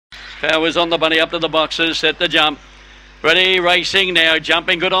Powers on the bunny up to the boxes, set the jump. Ready, racing now,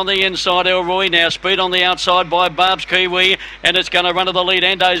 jumping good on the inside, Elroy now, speed on the outside by Barb's Kiwi, and it's going to run to the lead.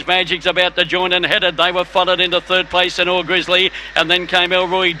 Endo's Magic's about to join and headed. They were followed into third place in All Grizzly, and then came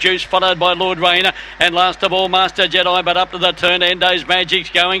Elroy Juice, followed by Lord Rain, and last of all Master Jedi, but up to the turn, Endo's Magic's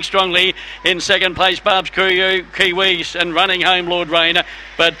going strongly. In second place, Barb's Kiwis, and running home Lord Rain,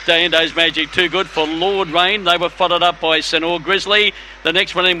 but Endo's Magic too good for Lord Rain. They were followed up by St. All Grizzly. The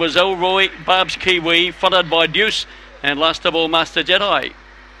next one in was Elroy, Barb's Kiwi, followed by Deuce, and last of all, Master Jedi.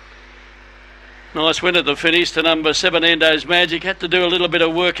 Nice win at the finish to number 7, Endo's Magic. Had to do a little bit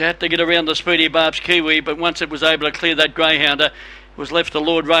of work, had to get around the speedy Barb's Kiwi, but once it was able to clear that greyhounder, it was left to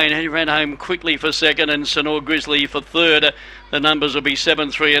Lord Rain. He ran home quickly for second, and St. All Grizzly for third. The numbers will be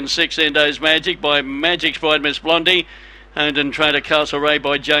 7, 3 and 6. Endo's Magic by Magic's Bride Miss Blondie, owned and trained Castlereagh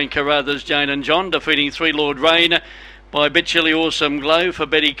by Jane Carruthers, Jane and John, defeating 3 Lord Rain by Bit Chilly Awesome Glow for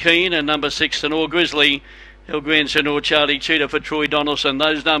Betty Keane, and number 6 St. All Grizzly. El Grandson or Charlie Cheetah for Troy Donaldson.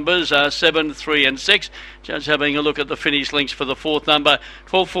 Those numbers are 7, 3 and 6. Just having a look at the finish links for the fourth number.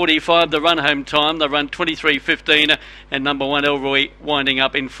 12:45 the run home time. The run 23:15, and number 1 Elroy winding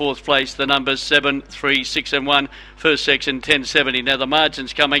up in fourth place. The numbers 7, 3, 6 and 1. First section 10:70. Now the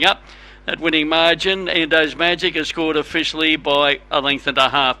margin's coming up. That winning margin, Endo's Magic, is scored officially by a length and a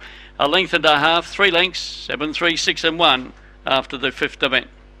half. A length and a half, 3 lengths, 7, 3, 6 and 1 after the fifth event.